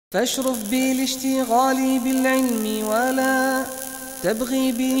فاشرف بالاشتغال بالعلم ولا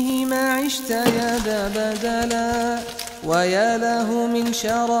تبغي به ما عشت يا ذا بدلا ويا له من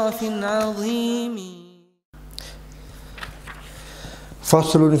شرف عظيم.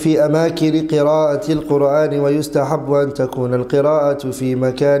 فصل في أماكن قراءة القرآن. ويستحب أن تكون القراءة في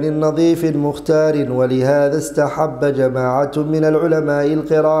مكان نظيف مختار، ولهذا استحب جماعة من العلماء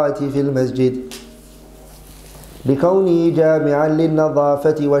القراءة في المسجد لكونه جامعا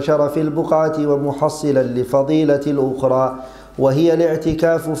للنظافة وشرف البقعة ومحصلا لفضيلة الأخرى وهي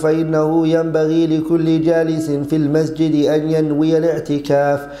الاعتكاف، فإنه ينبغي لكل جالس في المسجد أن ينوي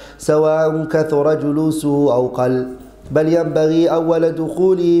الاعتكاف سواء كثر جلوسه أو قل، بل ينبغي أول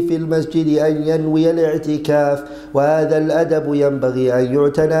دخوله في المسجد أن ينوي الاعتكاف، وهذا الأدب ينبغي أن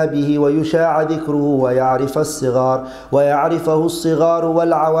يعتنى به ويشاع ذكره ويعرفه الصغار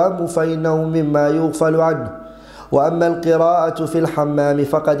والعوام، فإنه مما يغفل عنه. وأما القراءة في الحمام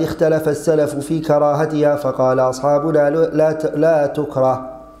فقد اختلف السلف في كراهتها، فقال أصحابنا لا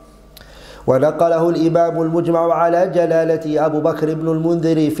تكره، ونقله الإمام المجمع على جلالته أبو بكر بن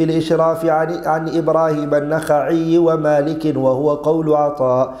المنذر في الإشراف عن إبراهيم النخعي ومالك، وهو قول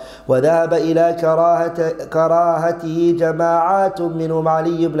عطاء، وذهب إلى كراهته جماعات منهم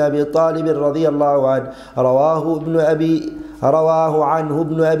علي بن أبي طالب رضي الله عنه، رواه عنه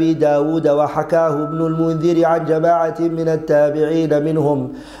ابن أبي داود، وحكاه ابن المنذر عن جماعة من التابعين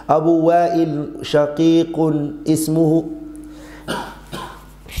منهم أبو وائل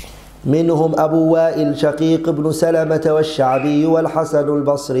شقيق بن سلمة والشعبي والحسن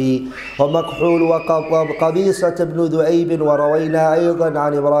البصري ومكحول وقبيصة بن ذؤيب، وروينا أيضا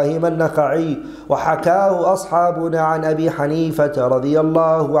عن إبراهيم النخعي، وحكاه أصحابنا عن أبي حنيفة رضي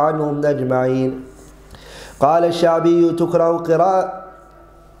الله عنهم أجمعين. قال الشعبي تكره قراءة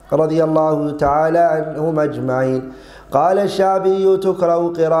رضي الله تعالى عنهم أجمعين. قال الشعبي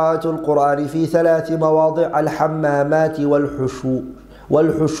تكره قراءة القرآن في 3 مواضع: الحمامات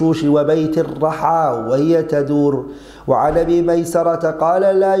والحشوش وبيت الرحى وهي تدور. وعن أبي ميسرة قال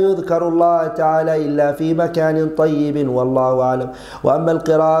لا يذكر الله تعالى إلا في مكان طيب والله أعلم. وأما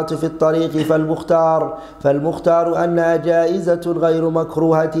القراءة في الطريق فالمختار أنها جائزة غير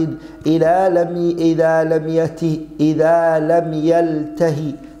مكروهة إذا لم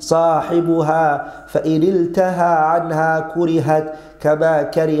يلتهي صاحبها، فإن التهى عنها كرهت، كما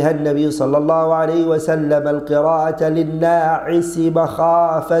كره النبي صلى الله عليه وسلم القراءة للناعس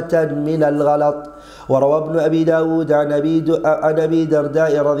مخافة من الغلط. وروى ابن أبي داود عن أبي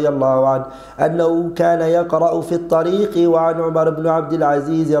درداء رضي الله عنه أنه كان يقرأ في الطريق، وعن عمر بن عبد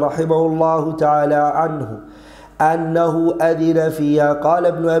العزيز رحمه الله تعالى عنه أنه أذن فيها. قال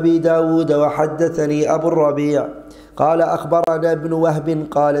ابن أبي داود وحدثني أبو الربيع قال أخبرنا ابن وهب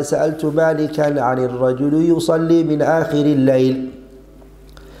قال سألت مالكا عن الرجل يصلي من آخر الليل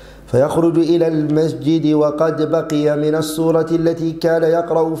فيخرج إلى المسجد وقد بقي من السورة التي كان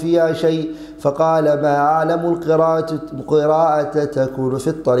يقرأ فيها شيء، فقال ما أعلم القراءة تكون في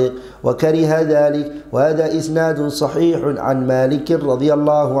الطريق، وكره ذلك. وهذا إسناد صحيح عن مالك رضي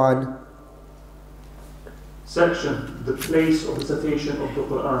الله عنه. Section: the place of recitation of the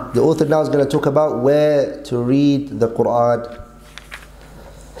Quran. The author now is going to talk about where to read the Quran.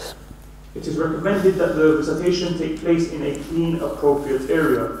 It is recommended that the recitation take place in a clean, appropriate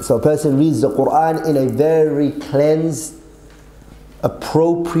area. So a person reads the Quran in a very cleansed,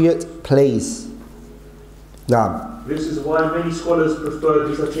 appropriate place. Now, this is why many scholars prefer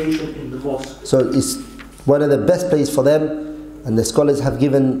recitation in the mosque. So it's one of the best places for them, and the scholars have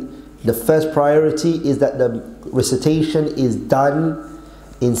given the first priority is that the recitation is done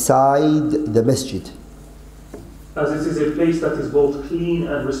inside the masjid, as it is a place that is both clean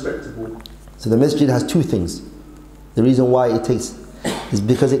and respectable. So the masjid has 2 things. The reason why it takes is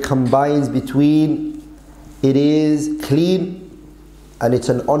because it combines between it is clean and it's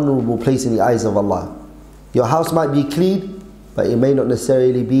an honorable place in the eyes of Allah. Your house might be clean, but it may not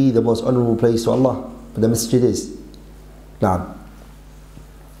necessarily be the most honorable place to Allah, but the masjid is. Now,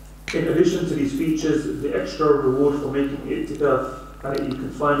 in addition to these features, the extra reward for making i'tikaf, i.e.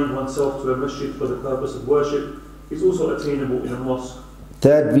 confining oneself to a masjid for the purpose of worship, is also attainable in a mosque.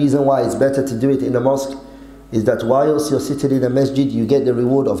 Third reason why it's better to do it in a mosque is that whilst you're sitting in a masjid, you get the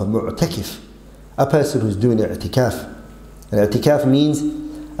reward of a mu'takif, a person who's doing i'tikaf. And i'tikaf means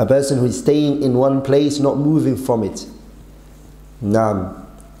a person who is staying in one place, not moving from it. Naam.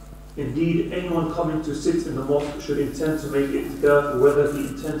 Indeed, anyone coming to sit in the mosque should intend to make i'tikaf, whether he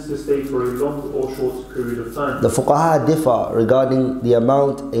intends to stay for a long or short period of time. The fuqaha differ regarding the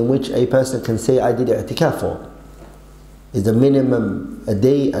amount in which a person can say, I did i'tikaf for. Is the minimum a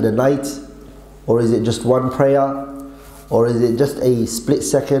day and a night? Or is it just one prayer? Or is it just a split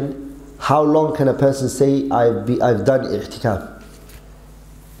second? How long can a person say, I've done i'tikaf?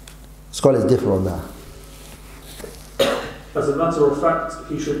 Scholars differ on that. As a matter of fact,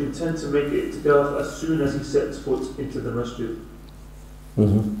 he should intend to make i'tikaf as soon as he sets foot into the masjid.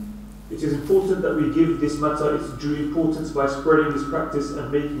 It is important that we give this matter its due importance by spreading this practice and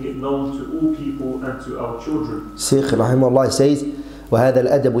making it known to all people and to our children. Shaykh rahimahullah says, وَهَذَا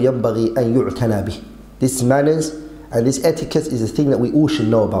الْأَدَبُ يَنْبَغِي أَنْ يُعْتَنَى بِهِ. This manners and this etiquette is a thing that we all should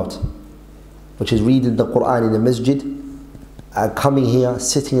know about, which is reading the Quran in the masjid, and coming here,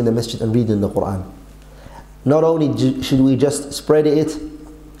 sitting in the masjid and reading the Quran. Not only should we just spread it,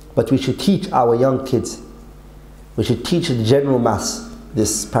 but we should teach our young kids. We should teach the general mass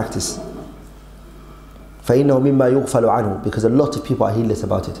this practice. فَإِنَّهُ مِمَّا يُغْفَلُ عَنْهُ. Because a lot of people are heedless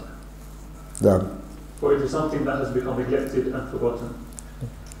about it. For it is something that has become neglected and forgotten.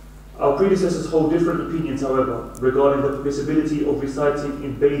 Our predecessors hold different opinions, however, regarding the permissibility of reciting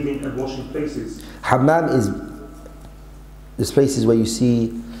in bathing and washing places. Hammam is this places where you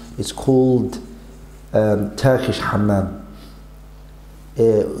see, it's called Turkish hammam.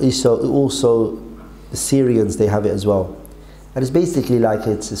 Also the Syrians, they have it as well. And it's basically like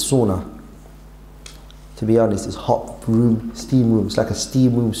it's a sauna. To be honest, it's hot room, steam room. It's like a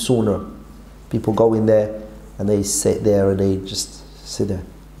steam room sauna. People go in there and they sit there and they just sit there.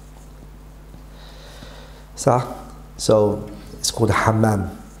 So it's called a hammam.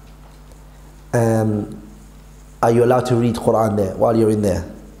 Are you allowed to read Quran there while you're in there?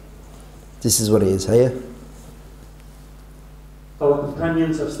 This is what it is. Here. Our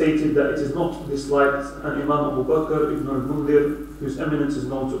companions have stated that it is not disliked, and Imam Abu Bakr ibn al-Mundhir, whose eminence is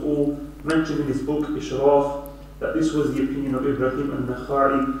known to all, mentioned in his book Ishraf that this was the opinion of Ibrahim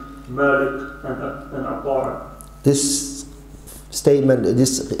al-Nakhai, Malik and Atta'. This statement,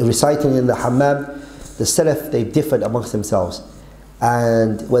 this reciting in the hammam, the salaf, they've differed amongst themselves,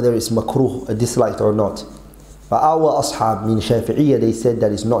 and whether it's makruh, disliked or not. But our ashab, min Shafi'iyya, they said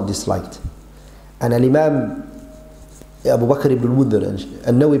that it's not disliked. And Al-Imam Abu Bakr ibn al-Mundhir,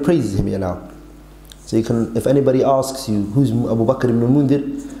 and now we praises him here now. So you can, if anybody asks you who's Abu Bakr ibn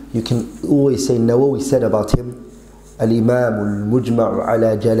al-Mundhir, you can always say Nawawi said about him, Al-Imam al-Mujma'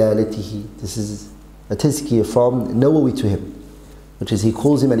 ala jalalatihi. This is a tazkiyah from Nawawi to him, which is he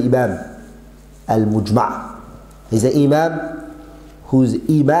calls him Al-Imam al-Mujma'. He's an Imam whose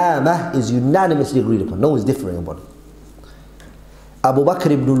imamah is unanimously agreed upon. No one's differing about it. Abu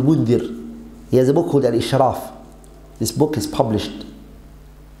Bakr ibn al-Mundhir, he has a book called Al-Ishraf. This book is published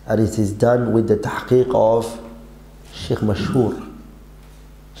and it is done with the tahqiq of Sheikh Mashhur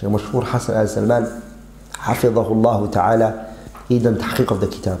Hassan al-Salman, Hafidhahullah ta'ala. He done tahqiq of the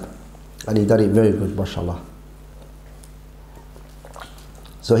kitab and he done it very good, mashallah.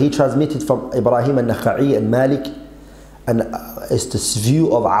 So he transmitted from Ibrahim al-Nakhai and Malik, and it's this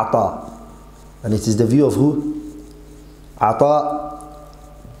view of Ata, and it is the view of who? Ata,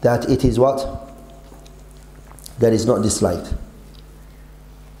 that it is what? That is not disliked.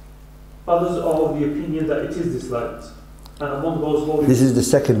 Others are of the opinion that it is disliked, and among those holding... This is the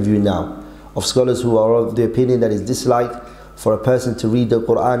second view now of scholars who are of the opinion that it's disliked for a person to read the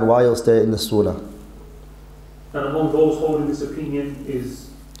Quran whilst they're in the surah. And among those holding this opinion is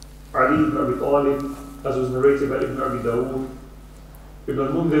Ali ibn Abi Talib, as was narrated by Ibn Abi Dawood. Ibn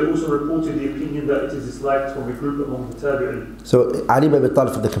al-Mundhir also reported the opinion that it is disliked from a group among the Tabi'in. So Ali ibn Abi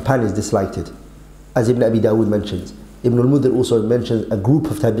Talib from the companions disliked it, as Ibn Abi Dawood mentions. Ibn al-Mundhir also mentions a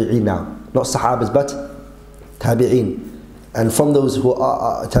group of Tabi'in now, not Sahabas but Tabi'in. And from those who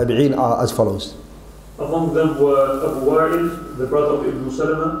are Tabi'in are as follows. Among them were Abu Wa'il, the brother of Ibn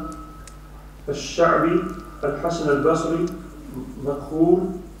Salama, Al-Sha'bi, Al-Hassan al-Basri,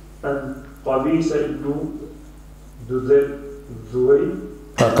 Makhul, and Qabisa ibn Duwayb.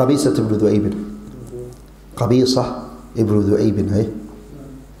 Qabisa ibn Duwayb. Qabisa ibn Duwayb.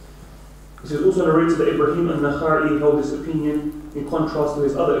 It is also narrated that Ibrahim al-Nakhai held this opinion in contrast to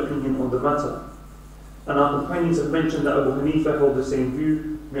his other opinion on the matter. And our companions have mentioned that Abu Hanifa held the same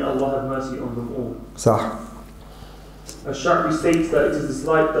view. May Allah have mercy on them all. Sah. Al-Sha'bi states that it is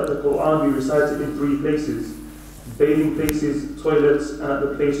disliked that the Quran be recited in 3 places: bathing places, toilets, and at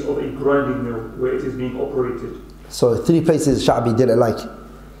the place of a grinding mill where it is being operated. So 3 places Sha'bi didn't like.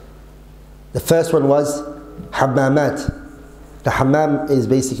 The first one was Hammamat. The Hammam is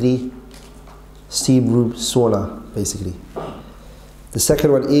basically steam room, sauna, basically. The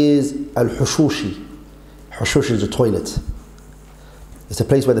second one is Al-Hushushi. Hushushi is a toilet. It's a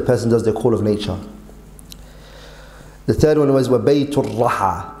place where the person does their call of nature. The third one was Wabaytul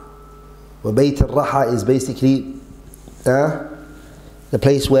Raha. Wabaytul Raha is basically the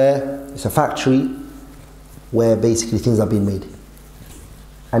place where it's a factory where basically things are being made.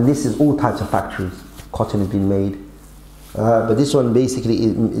 And this is all types of factories. Cotton is being made. But this one basically,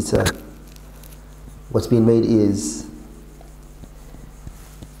 what's being made is,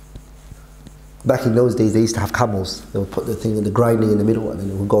 back in those days they used to have camels. They would put the thing in the grinding in the middle and then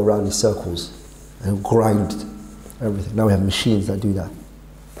it would go around in circles and it would grind everything. Now we have machines that do that.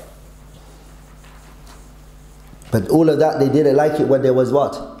 But all of that, they didn't like it when there was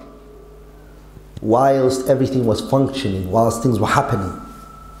what? Whilst everything was functioning, whilst things were happening.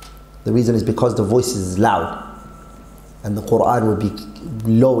 The reason is because the voice is loud and the Quran would be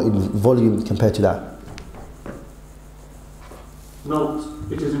low in volume compared to that. Note,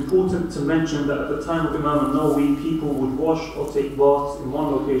 it is important to mention that at the time of Imam al-Nawawi, people would wash or take baths in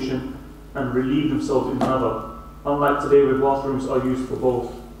one location and relieve themselves in another, unlike today where bathrooms are used for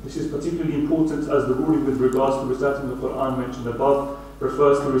both. This is particularly important as the ruling with regards to reciting the Quran mentioned above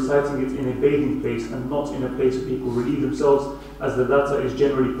refers to reciting it in a bathing place and not in a place where people relieve themselves, as the latter is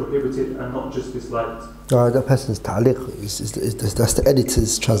generally prohibited and not just disliked. That person's ta'liq, that's the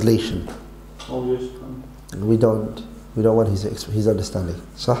editor's translation. Oh yes. We don't want his understanding.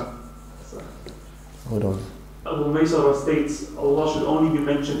 Sah? We don't. Abu Maysara states, Allah should only be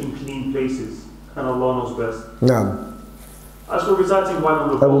mentioned in clean places, and Allah knows best. Naam. As for reciting while on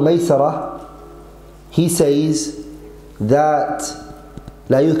the Abu road, Maysara, he says that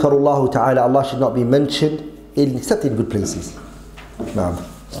لا يذكر الله تعالى, Allah should not be mentioned except in good places. Naam.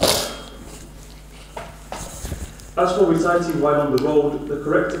 As for reciting while on the road, the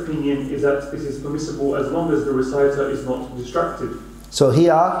correct opinion is that this is permissible as long as the reciter is not distracted. So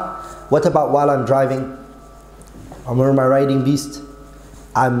here, what about while I'm driving? I'm on my riding beast.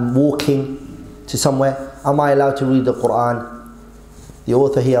 I'm walking to somewhere. Am I allowed to read the Quran? The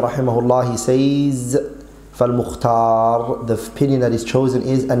author here, rahimahullah, he says, فالمختار, the opinion that is chosen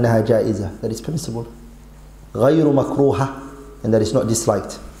is أنها جائزة, that is permissible. غير مكروهة, and that is not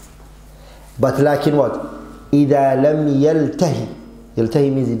disliked. But لكن what? إذا لم يلتهي.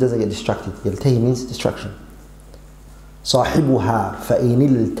 يلتهي means he doesn't get distracted. يلتهي means distraction. صاحبها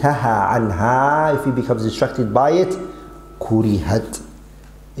فإن التهى عنها, if he becomes distracted by it, كرهت,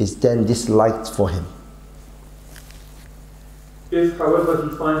 is then disliked for him. If, however,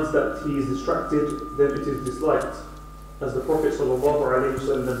 he finds that he is distracted, then it is disliked, as the Prophet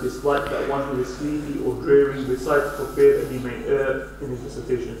ﷺ disliked that one who is sleepy or dreary recites for fear that he may err in his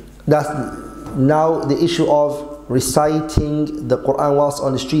recitation. That's now the issue of reciting the Quran whilst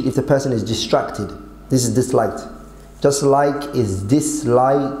on the street if the person is distracted. This is disliked. Just like is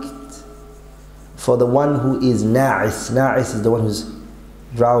disliked for the one who is na'is. Na'is is the one who's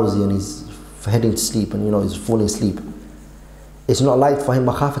drowsy and he's heading to sleep and he's falling asleep. It's not liked for him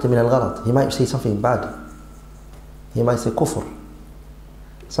makhafata min al-ghalat. He might say something bad. He might say kufr.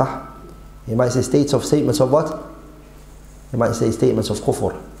 Sah? He might say statements of what? He might say statements of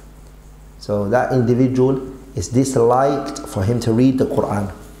kufr. So that individual is disliked for him to read the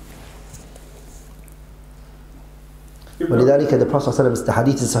Quran. ولذلك the Prophet ﷺ, the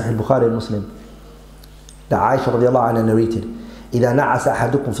hadith in Sahih Bukhari and Muslim, that Aisha radiallahu anha narrated, إِذَا نَعَسَ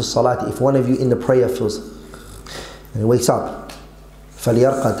أَحَدُكُمْ فِي الصَّلَاةِ, if one of you in the prayer feels and he wakes up,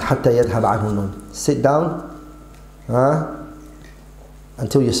 فَلْيَرْقَدْ حَتَّى يَذْهَبْ عَنْهُ النَّوْمُ, sit down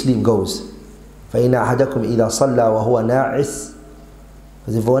until your sleep goes. فَإِنَّ أَحَدَكُمْ إِذَا صَلَّى وَهُوَ نَاعِسٌ,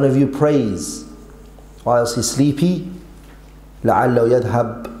 because if one of you prays whilst he's sleepy, لَعَلَّهُ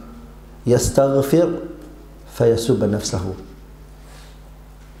يَذْهَبْ يَسْتَغْفِرْ فَيَسُبَّ نَفْسَهُ,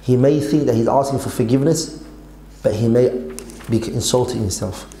 he may think that he's asking for forgiveness, but he may be insulting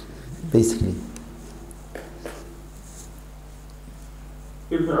himself, basically.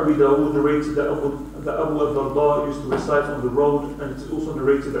 Ibn Abi Dawood narrated that Abu al-Darda used to recite on the road, and it is also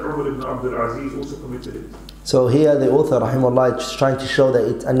narrated that Umar ibn Abdul Aziz also committed it. So here the author, rahimahullah, is trying to show that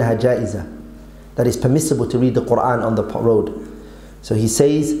it's أنها جائزة, that it's permissible to read the Quran on the road. So he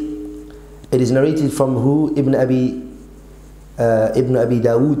says, it is narrated from who? Ibn Abi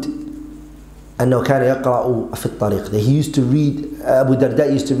Dawood, أنه كان يقرأ في الطريق, that he used to read, Abu Darda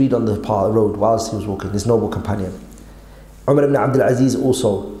used to read on the road whilst he was walking, this noble companion. Umar ibn Abdul Aziz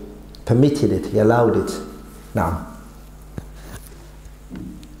also permitted it, he allowed it. Now,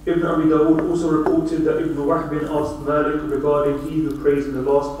 Ibn Abi Dawood also reported that Ibn Wahb asked Malik regarding he who prays in the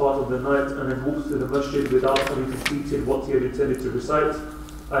last part of the night and then walks to the masjid without having completed what he had intended to recite,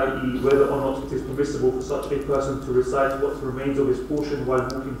 i.e. whether or not it is permissible for such a person to recite what remains of his portion while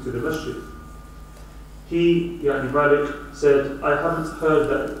walking to the masjid. He, yani Malik, said, I haven't heard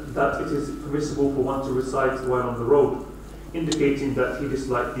that it is permissible for one to recite while on the road, indicating that he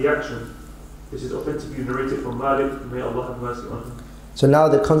disliked the action. This is authentically narrated from Malik, may Allah have mercy on him. So now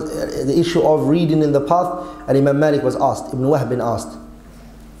the issue of reading in the path, and Imam Malik was asked, Ibn Wahb been asked.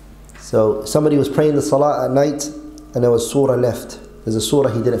 So somebody was praying the salah at night and there was surah left. There's a surah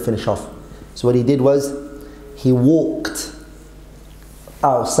he didn't finish off. So what he did was, he walked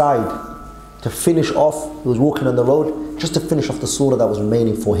outside to finish off. He was walking on the road just to finish off the surah that was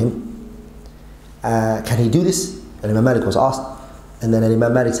remaining for him. Can he do this? And Imam Malik was asked. And then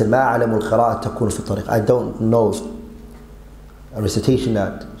Imam Malik said, مَا أَعْلَمُ الْقِرَاءَةَ تَكُونُ فِي الطَّرِيقِ. I don't know a recitation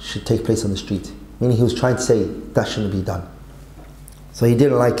that should take place on the street. Meaning he was trying to say, that shouldn't be done. So he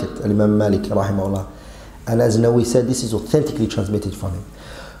didn't like it, Imam Malik rahimahullah. And as Nawawi said, this is authentically transmitted from him.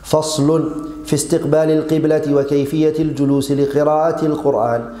 فصل في استقبال القبلة وكيفية الجلوس لقراءة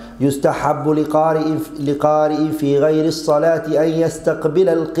القرآن. يستحب لقارئ في غير الصلاة أن يستقبل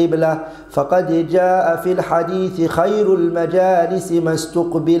القبلة، فقد جاء في الحديث خير المجالس ما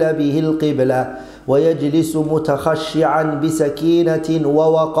استقبل به القبلة، ويجلس متخشعا بسكينة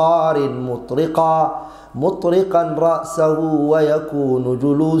ووقار مطرقا رأسه، ويكون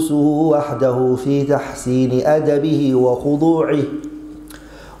جلوسه وحده في تحسين أدبه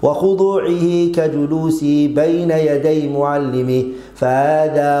وخضوعه كجلوسه بين يدي معلمه،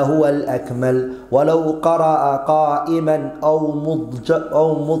 فهذا هو الأكمل. ولو قرأ قائما أو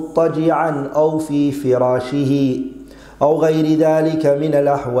مضطجعا أو في فراشه أو غير ذلك من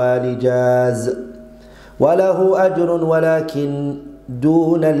الأحوال جاز، وله أجر ولكن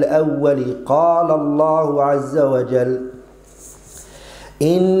دون الأول. قال الله عز وجل: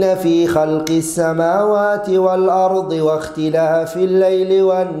 إن في خلق السماوات والأرض واختلاف الليل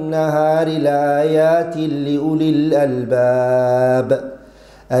والنهار لآيات لأولي الألباب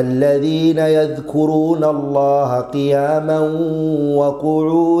الذين يذكرون الله قياما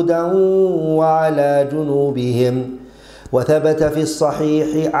وقعودا وعلى جنوبهم. وثبت في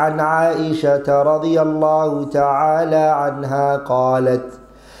الصحيح عن عائشة رضي الله تعالى عنها قالت: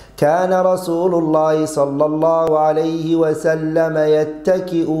 كان رسول الله صلى الله عليه وسلم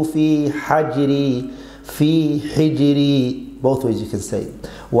يتكئ في حجري both ways you can say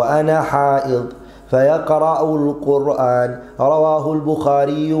وأنا حائض فيقرأ القرآن. رواه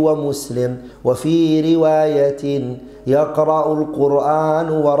البخاري ومسلم. وفي رواية: يقرأ القرآن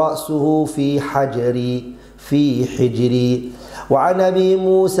ورأسه في حجري. وعن أبي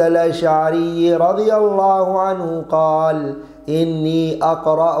موسى الأشعري رضي الله عنه قال: إني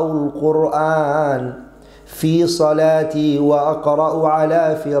أقرأ القرآن في صلاتي وأقرأ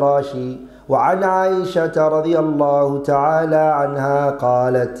على فراشي. وعن عائشة رضي الله تعالى عنها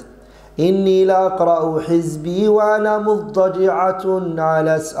قالت: إني لأقرأ حزبي وأنا مضطجعة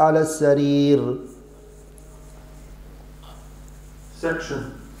على السرير.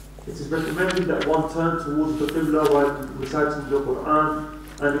 Section. It is recommended that one turn towards the Qibla while reciting the Quran,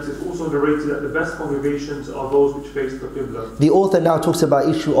 and it is also narrated that the best congregations are those which face the Qibla. The author now talks about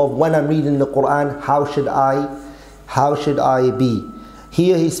issue of when I'm reading the Quran, how should I be?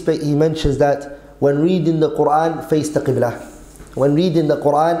 Here he mentions that when reading the Quran, face the Qibla. When reading the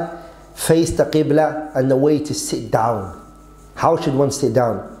Quran, face the Qibla, and the way to sit down. How should one sit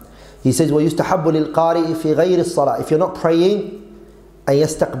down? He says, وَيُسْتَحَبُّ لِلْقَارِئِ فِي غَيْرِ الصَّلَاةِ. If you're not praying, أن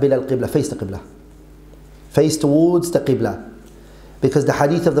يستقبل القبلة, face the Qibla. Face towards the Qibla. Because the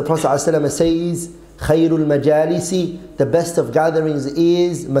hadith of the Prophet ﷺ says, خَيْرُ الْمَجَالِسِ, the best of gatherings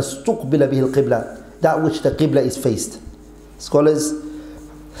is مَسْتُقْبِلَ بِهِ الْقِبْلَةِ, that which the Qibla is faced. Scholars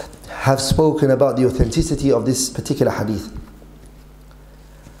have spoken about the authenticity of this particular hadith.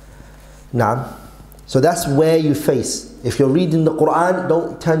 Naam. So that's where you face. If you're reading the Quran,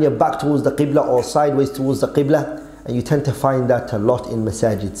 don't turn your back towards the Qibla or sideways towards the Qibla. And you tend to find that a lot in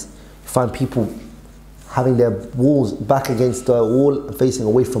masajids. You find people having their walls back against the wall and facing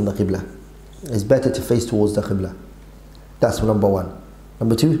away from the Qibla. It's better to face towards the Qibla. That's number one.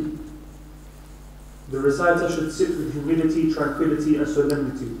 Number two? The reciter should sit with humility, tranquility and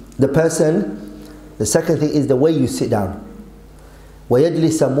solemnity. The second thing is the way you sit down.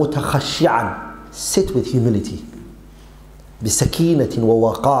 وَيَجْلِسَ مُتَخَشِّعًا, sit with humility. بِسَكِينَةٍ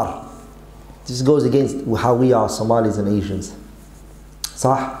وَوَقَارٍ. This goes against how we are Somalis and Asians.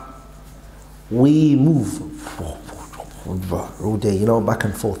 Sah? We move all day, back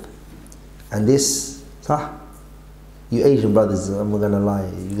and forth. And this, sah? You Asian brothers, I'm not gonna lie,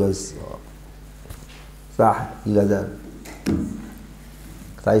 you guys, sah? You guys are.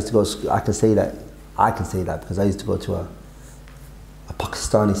 Because I used to go, I can say that because I used to go to a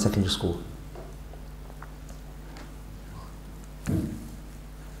Pakistani secondary school.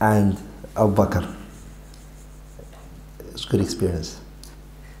 And Abu Bakr. It's a good experience.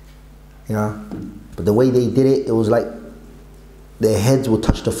 But the way they did it, it was like their heads would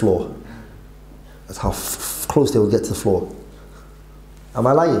touch the floor. That's how close they would get to the floor. Am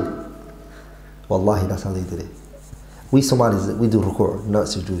I lying? Wallahi, that's how they did it. We Somalis, we do ruku', not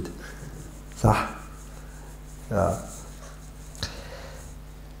sujood. Sah?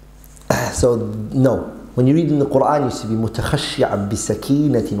 So, no. When you read in the Quran, you should be متخشعا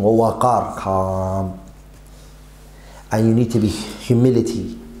بسكينة ووقار, calm. And you need to be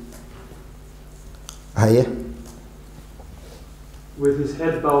humility. With his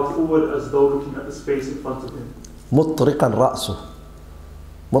head bowed forward as though looking at the space in front of him. مطرقا رأسه.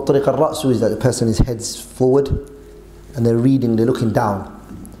 مطرقا رأسه is that the person's head's forward and they're reading, they're looking down.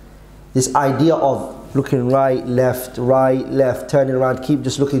 This idea of looking right, left, turning around, keep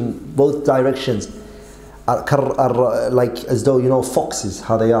just looking both directions. Like as though, you know, foxes,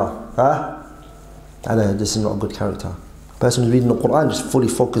 how they are. And this is not a good character. A person who's reading the Quran just fully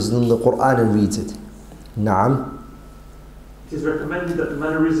focuses on the Quran and reads it. Na'am. It is recommended that the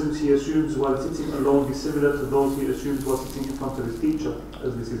mannerisms he assumes while sitting alone be similar to those he assumes while sitting in front of his teacher,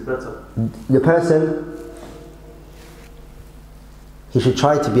 as this is better. The person, he should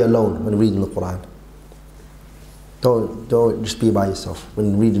try to be alone when reading the Quran. Don't just be by yourself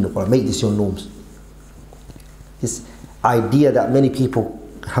when reading the Quran. Make this your norms. This idea that many people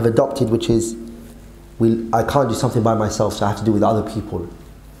have adopted, which is, I can't do something by myself, so I have to do it with other people.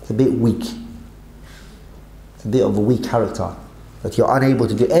 It's a bit weak. It's a bit of a weak character. That you're unable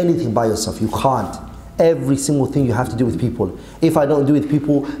to do anything by yourself. You can't. Every single thing you have to do with people. If I don't do it with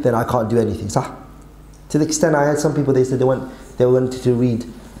people, then I can't do anything. Sah? To the extent I had some people, they said they wanted to read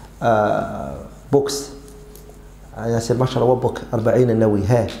books. And I said, mashallah, what book? Arba'in al-Nawawi.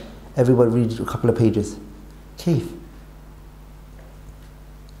 Here. Everybody read a couple of pages. Kayf.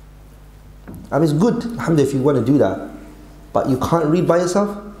 I mean, it's good, alhamdulillah, if you want to do that. But you can't read by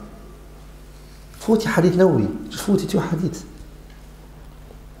yourself? 40 hadith Nawawi. Just 42 hadith.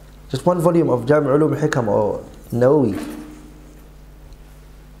 Just one volume of Jami' Ulum al-Hikam or Nawawi.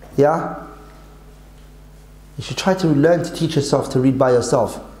 Yeah? You should try to learn to teach yourself to read by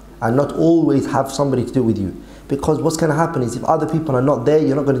yourself and not always have somebody to do it with you. Because what's going to happen is if other people are not there,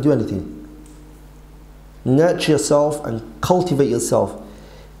 you're not going to do anything. Nurture yourself and cultivate yourself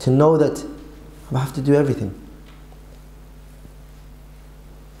to know that I have to do everything.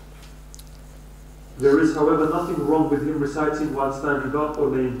 There is, however, nothing wrong with him reciting while standing up or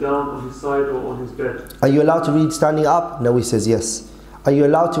laying down on his side or on his bed. Are you allowed to read standing up? No, he says yes. Are you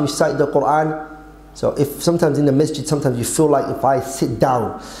allowed to recite the Quran? So if sometimes in the masjid, sometimes you feel like if I sit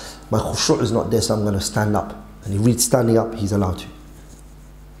down, my khushu' is not there, so I'm going to stand up. And he reads standing up, he's allowed to.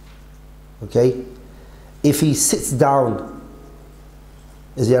 Okay? If he sits down,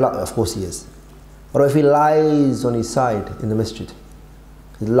 is he allowed? Of course he is. Or if he lies on his side in the masjid,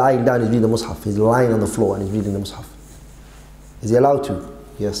 he's lying down, he's reading the Mus'haf, he's lying on the floor and he's reading the Mus'haf. Is he allowed to?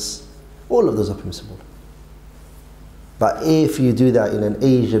 Yes. All of those are permissible. But if you do that in an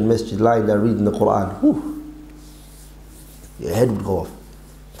Asian masjid, lying there reading the Quran, whew, your head would go off.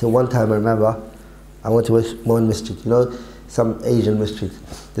 Till one time I remember, I went to one masjid, you know, some Asian masjid.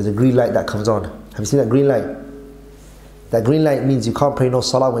 There's a green light that comes on. Have you seen that green light? That green light means you can't pray no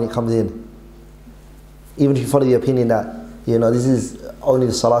salah when it comes in. Even if you follow the opinion that, you know, this is only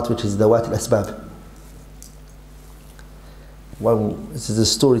the salat which is the wat al-asbab. Well, this is a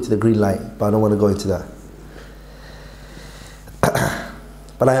story to the green light, but I don't want to go into that.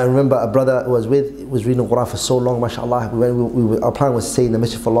 But I remember a brother who was was reading the Quran for so long, mashallah. Our plan was to stay in the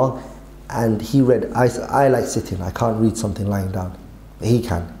masjid for long, and he read. I like sitting. I can't read something lying down, but he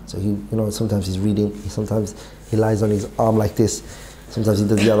can. So he, you know, sometimes he's reading. Sometimes he lies on his arm like this. Sometimes he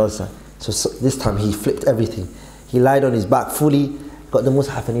does the other side. So this time he flipped everything. He lied on his back fully, got the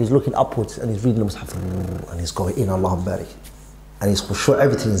Mus'haf, and he was looking upwards, and he's reading the Mus'haf, and he's going in Allahumma barik, and he's for sure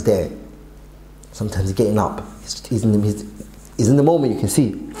everything is there. Sometimes he's getting up. He's in the moment, you can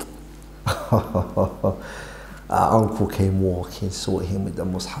see. Our uncle came walking, saw him with the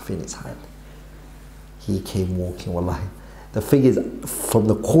Mus'haf in his hand. He came walking, wallahi. The thing is, from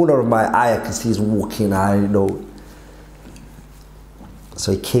the corner of my eye, I can see he's walking, I know.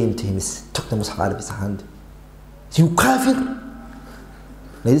 So he came to him, he took the Mus'haf out of his hand. He said, "You kafir?" No,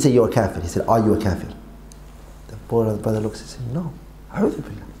 he didn't say you're a kafir, he said, "Are you a kafir?" The brother looks and said, "No, a'udhu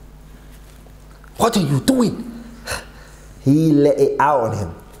billah." "What are you doing?" He let it out on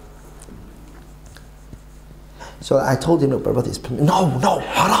him. So I told him, "Look, brother, it's permitted." No,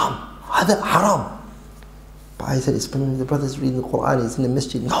 haram. Haram. But I said, "It's permitted. The brother's reading the Quran, he's in the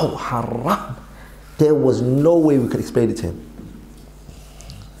masjid." No, haram. There was no way we could explain it to him.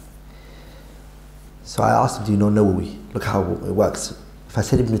 So I asked him, "Do you know Nawawi? Look how it works. If I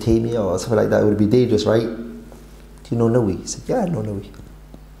said Ibn Taymiyyah or something like that, it would be dangerous, right? Do you know Nawawi?" He said, "Yeah, I know Nawawi."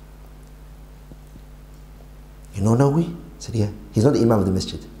 "You know Nawawi?" I said, "Yeah." He's not the imam of the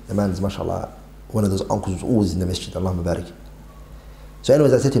masjid. The man is, mashallah, one of those uncles who's always in the masjid. Allahumma barik. So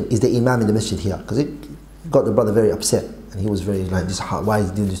anyways, I said to him, is the imam in the masjid here? Because it got the brother very upset. And he was very like, why is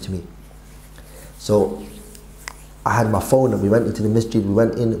he doing this to me? So I had my phone and we went into the masjid. We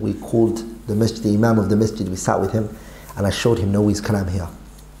went in, we called the masjid, the imam of the masjid. We sat with him and I showed him Nawawi's kalam here.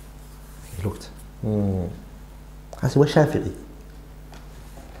 He looked. I said, we're Shafi'i.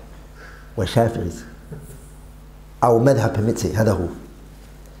 We're Shafi'is. Our madhab permits it. هذا هو.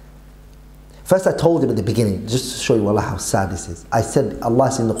 First I told him at the beginning, just to show you Allah how sad this is. I said,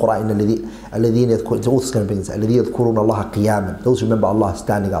 Allah said in the Quran, الَّذِينَ يَذْكُرُونَ, it's also going to bring this, الَّذِينَ يَذْكُرُونَ اللَّهَ قِيَامًا, those who remember Allah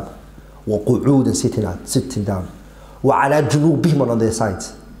standing up, وَقُعُودًا, sitting down, وَعَلَى جُنُوبِهِمْ, on their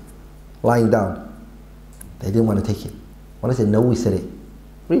sides, lying down. They didn't want to take it. When I said no, we said it.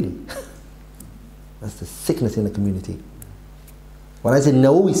 Really? That's the sickness in the community. When I said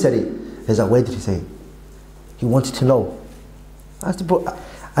no, we said it. He's like, where did he say it? He wanted to know. I said,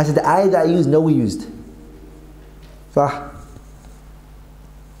 the ayah that I used, no, we used. When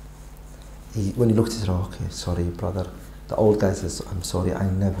he looked, he said, oh, okay, sorry, brother. The old guy says, I'm sorry, I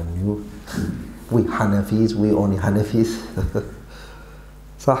never knew. We Hanafis, we only Hanafis.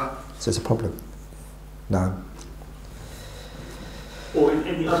 So it's a problem. Nah. Or in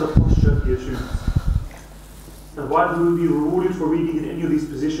any other posture he assumes. And while he will be rewarded for reading in any of these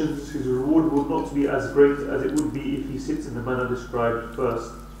positions, his reward will not be as great as it would be if he sits in the manner described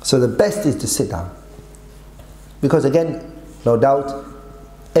first. So the best is to sit down. Because again, no doubt,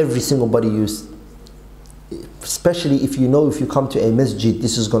 every single body use, especially if you know if you come to a masjid,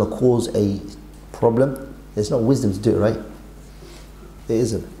 this is going to cause a problem. There's no wisdom to do it, right? There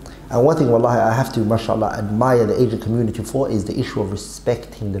isn't. And one thing, wallahi, I have to, mashallah, admire the Asian community for is the issue of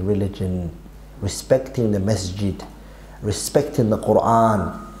respecting the religion, respecting the masjid, respecting the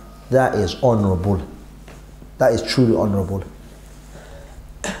Quran. That is honorable. That is truly honorable.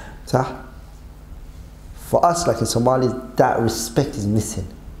 For us, like in Somalia, that respect is missing.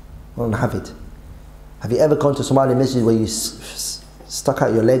 We don't have it. Have you ever gone to a Somali masjid where you stuck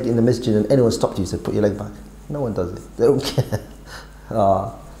out your leg in the masjid and anyone stopped you and said, put your leg back? No one does it. They don't care.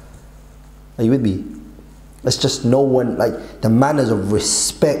 Are you with me? It's just no one, like the manners of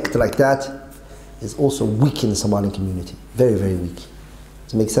respect like that is also weak in the Somali community. Very, very weak.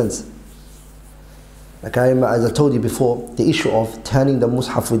 Does it make sense? Like as I told you before, the issue of turning the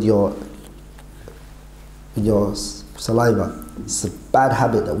mushaf with your saliva, it's a bad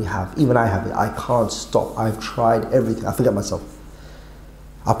habit that we have. Even I have it. I can't stop. I've tried everything. I forget myself.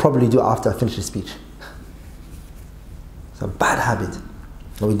 I'll probably do it after I finish the speech. It's a bad habit.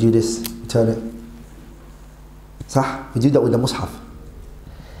 When we do this, we turn it. We do that with the mushaf.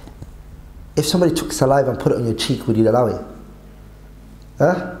 If somebody took saliva and put it on your cheek, would you allow it?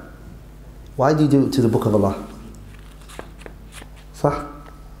 Huh? Why do you do it to the Book of Allah? I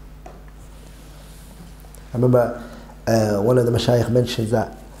remember one of the mashayikh mentions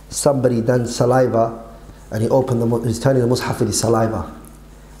that somebody done saliva and he opened he's turning the mushaf with his saliva.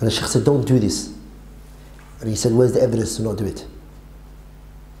 And the shaykh said, don't do this. And he said, where's the evidence to not do it?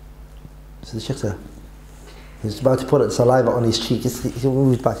 So the shaykh said, he's about to put the saliva on his cheek. He said,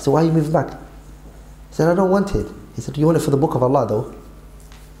 move it back. He said, why are you moving back? He said, I don't want it. He said, you want it for the Book of Allah though?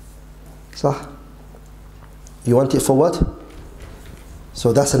 You want it for what?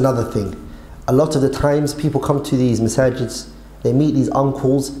 So that's another thing. A lot of the times people come to these masajids, they meet these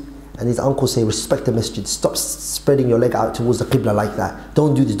uncles, and these uncles say, respect the masjid, stop spreading your leg out towards the qibla like that.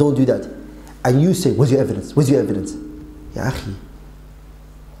 Don't do this, don't do that. And you say, where's your evidence? Where's your evidence? Ya akhi,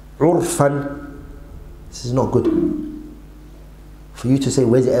 urfan, this is not good. For you to say,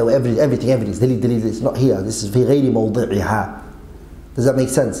 where's the evidence, evidence, delete, it's not here. This is fi ghayri mawdi'iha. Does that make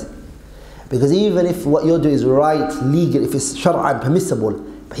sense? Because even if what you're doing is right, legal, if it's shar'an permissible,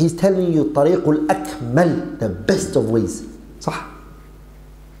 but he's telling you tariqul akmal, the best of ways. Sah.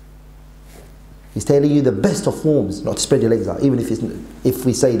 He's telling you the best of forms, not to spread your legs out, even if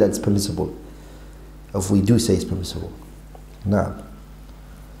we say that it's permissible. If we do say it's permissible. Now.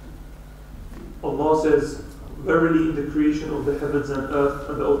 Allah says, verily in the creation of the heavens and earth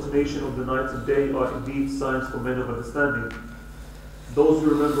and the alternation of the night and day are indeed signs for men of understanding. Those who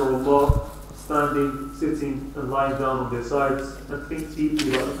remember Allah, standing, sitting and lying down on their sides, and think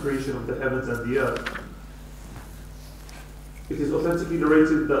deeply about the creation of the heavens and the earth. It is authentically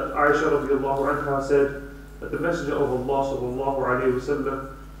narrated that Aisha radiallahu anha said that the Messenger of Allah sallallahu alayhi wasallam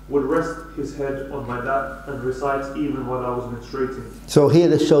would rest his head on my lap and recite even while I was menstruating. So here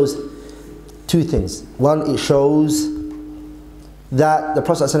this shows two things. One, it shows that the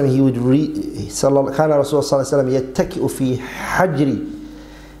Prophet ﷺ, he would read,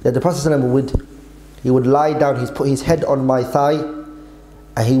 that the Prophet ﷺ would He would lie down, he's put his head on my thigh,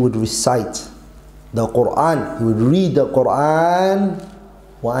 and he would recite the Quran. He would read the Quran,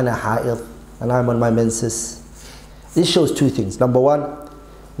 وَأَنَا حَائِض, and I'm on my menses. This shows two things. Number one,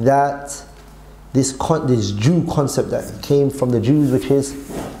 that this Jew concept that came from the Jews, which is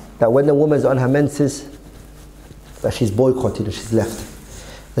that when the woman's on her menses, that she's boycotted and she's left.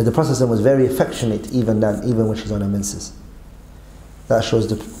 That the Prophet was very affectionate even when she's on her menses. That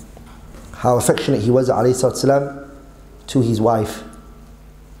shows how affectionate he was, alayhi salatu to his wife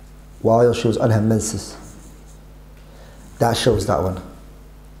while she was on her menses. That shows that one.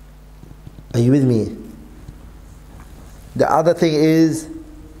 Are you with me? The other thing is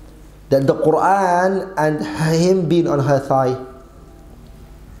that the Quran and him being on her thigh,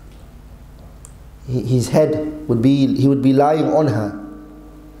 his head would be, he would be lying on her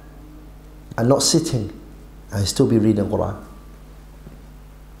and not sitting, and he'd still be reading Quran.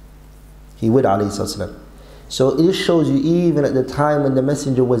 He would, alayhi salatu. So it shows you, even at the time when the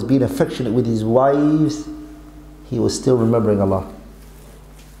Messenger was being affectionate with his wives, he was still remembering Allah.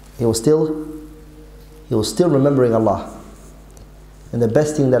 He was still remembering Allah. And the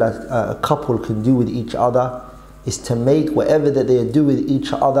best thing that a couple can do with each other is to make whatever that they do with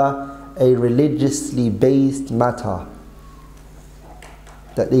each other a religiously based matter.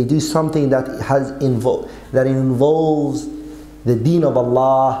 That they do something that involves the deen of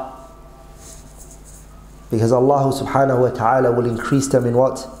Allah, because Allah subhanahu wa ta'ala will increase them in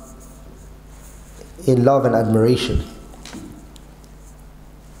what? In love and admiration.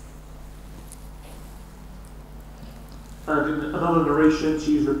 And in another narration,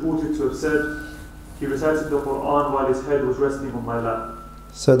 she is reported to have said, he recited the Quran while his head was resting on my lap.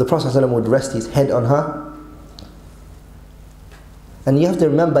 So the Prophet ﷺ would rest his head on her. And you have to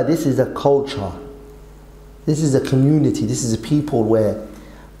remember, this is a culture. This is a community. This is a people where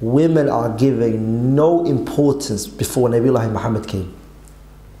women are given no importance before Nabiullah Muhammad came.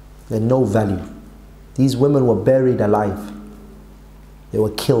 They had no value. These women were buried alive. They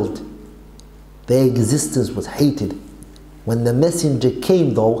were killed. Their existence was hated. When the Messenger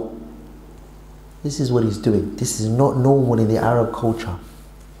came though, this is what he's doing. This is not normal in the Arab culture.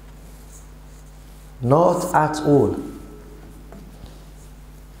 Not at all.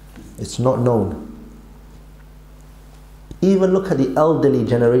 It's not known. Even look at the elderly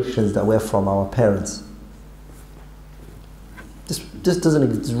generations that we're from, our parents. It's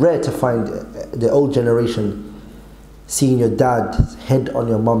rare to find the old generation seeing your dad's head on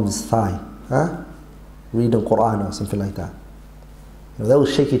your mum's thigh, huh? Reading Quran or something like that. You know, they will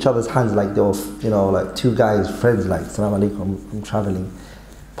shake each other's hands like they were, like two guys, friends, like, Assalamu alaikum, I'm traveling.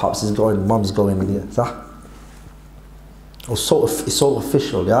 Pops is going, mum's going with you. It's so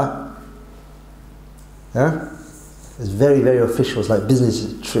official, yeah? Yeah? It's very, very official. It's like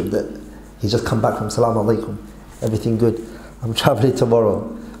business trip that he's just come back from. Assalamu alaikum. Everything good. I'm traveling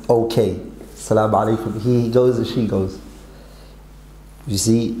tomorrow. Okay. Assalamu alaikum. He goes and she goes. You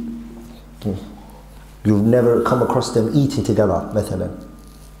see, you've never come across them eating together, mathalan.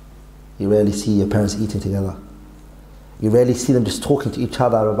 You rarely see your parents eating together. You rarely see them just talking to each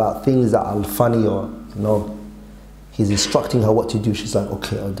other about things that are funny or, no. He's instructing her what to do. She's like,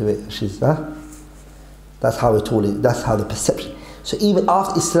 okay, I'll do it. She's, That's how it all is. That's how the perception. So even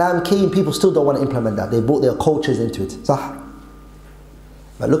after Islam came, people still don't want to implement that. They brought their cultures into it. Sah.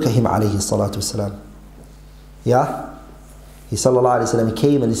 But look at him, alayhi salatu wasalam. Yeah? He sallallahu alayhi wasallam, he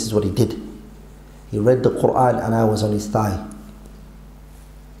came and this is what he did. He read the Quran and I was on his thigh.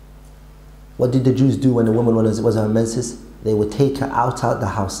 What did the Jews do when the woman was on her menses? They would take her outside the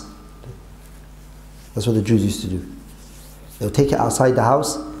house. That's what the Jews used to do. They would take her outside the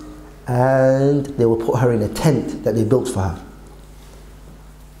house and they will put her in a tent that they built for her.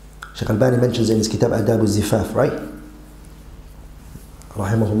 Shaykh Al-Bani mentions in his kitab Adab al-Zifaf, right?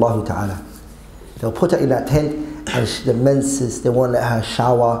 Rahimahullah ta'ala. They'll put her in that tent and the menses, they won't let her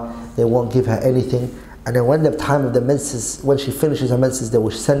shower, they won't give her anything. And then when the time of the menses, when she finishes her menses, they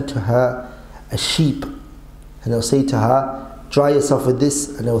will send to her a sheep. And they'll say to her, dry yourself with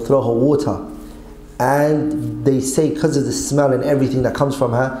this, and they'll throw her water. And they say because of the smell and everything that comes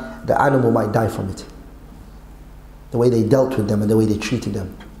from her, the animal might die from it. The way they dealt with them and the way they treated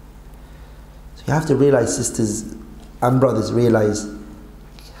them. So you have to realize, sisters and brothers, realize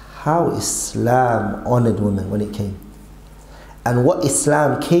how Islam honored women when it came. And what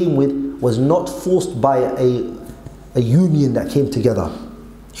Islam came with was not forced by a union that came together.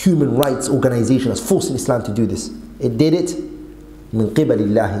 Human rights organization that's forcing Islam to do this. It did it min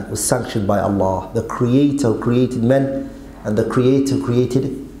qibalillahi, was sanctioned by Allah, the Creator who created men and the Creator who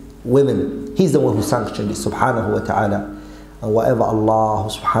created women. He's the one who sanctioned it, subhanahu wa ta'ala. And whatever Allah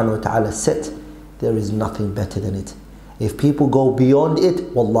subhanahu wa ta'ala set, there is nothing better than it. If people go beyond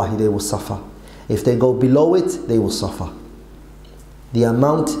it, wallahi, they will suffer. If they go below it, they will suffer. The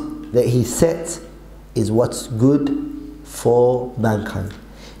amount that he set is what's good for mankind.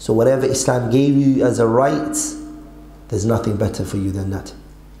 So whatever Islam gave you as a right, there's nothing better for you than that.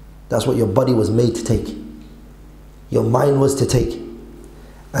 That's what your body was made to take. Your mind was to take.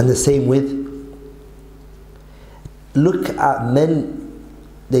 And the same with, look at men,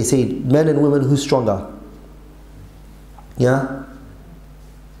 they say men and women, who's stronger? Yeah?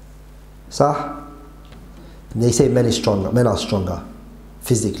 Sah? They say men are stronger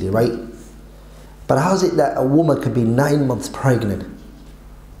physically, right? But how is it that a woman could be 9 months pregnant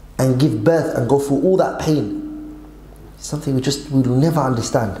and give birth and go through all that pain? Something we will never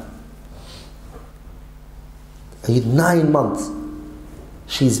understand. And 9 months,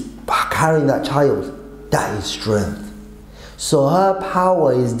 she's carrying that child. That is strength. So her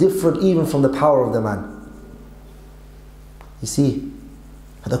power is different even from the power of the man. You see,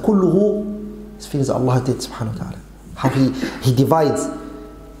 هذا كله is things that Allah did subhanahu wa ta'ala. How He divides.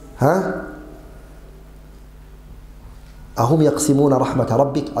 Huh? أهم يقسمون رحمة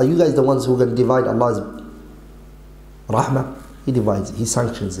ربك? Are you guys the ones who are going to divide Allah's rahmah? He divides it. He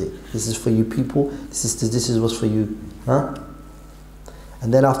sanctions it. This is for you people. This is what's for you. Huh?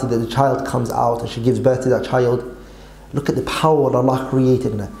 And then after that, the child comes out and she gives birth to that child. Look at the power that Allah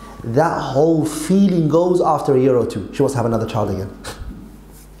created in her. That whole feeling goes after a year or two. She wants to have another child again.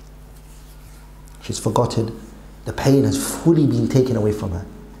 She's forgotten. The pain has fully been taken away from her.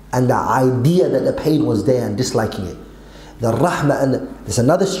 And the idea that the pain was there and disliking it. The rahmah, and there's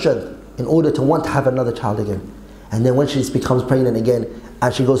another strength in order to want to have another child again. And then when she becomes pregnant again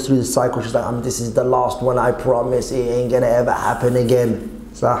and she goes through the cycle, she's like, this is the last one, I promise it ain't gonna ever happen again.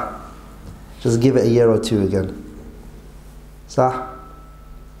 Sah? Just give it a year or two again. Sah?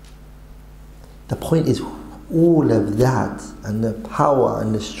 The point is, all of that and the power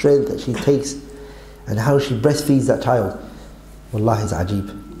and the strength that she takes and how she breastfeeds that child, wallahi, is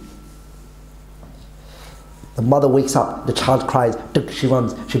ajib. The mother wakes up, the child cries, she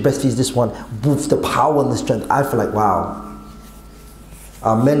runs, she breastfeeds this one, boof, the power and the strength. I feel like, wow.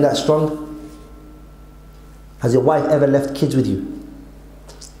 Are men that strong? Has your wife ever left kids with you?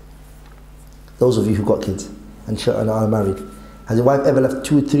 Those of you who got kids and are married. Has your wife ever left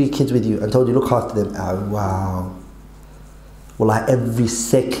 2 or 3 kids with you and told you look after them? Oh, wow. Well, like every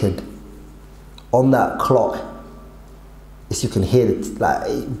second on that clock, as you can hear it, like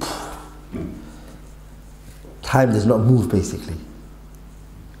time does not move basically.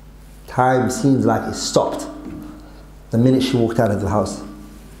 Time seems like it stopped the minute she walked out of the house.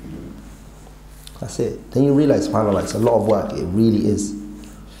 That's it. Then you realize, subhanAllah, it's a lot of work. It really is.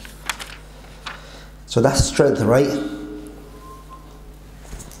 So that's strength, right?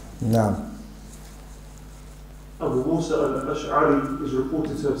 Now, Abu Musa al-Ash'ari is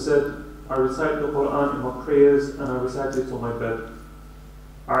reported to have said, I recite the Quran in my prayers and I recite it on my bed.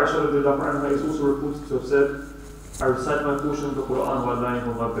 Aisha radiallahu anha is also reported to have said, I recite my portion of the Quran while lying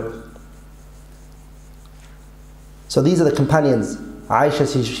on my bed. So these are the companions. Aisha,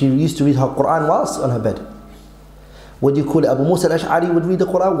 she used to read her Quran whilst on her bed. What do you call it? Abu Musa al-Ash'ari would read the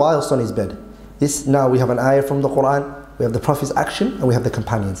Quran whilst on his bed. This, now we have an ayah from the Quran, we have the Prophet's action, and we have the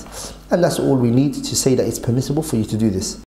companions. And that's all we need to say that it's permissible for you to do this.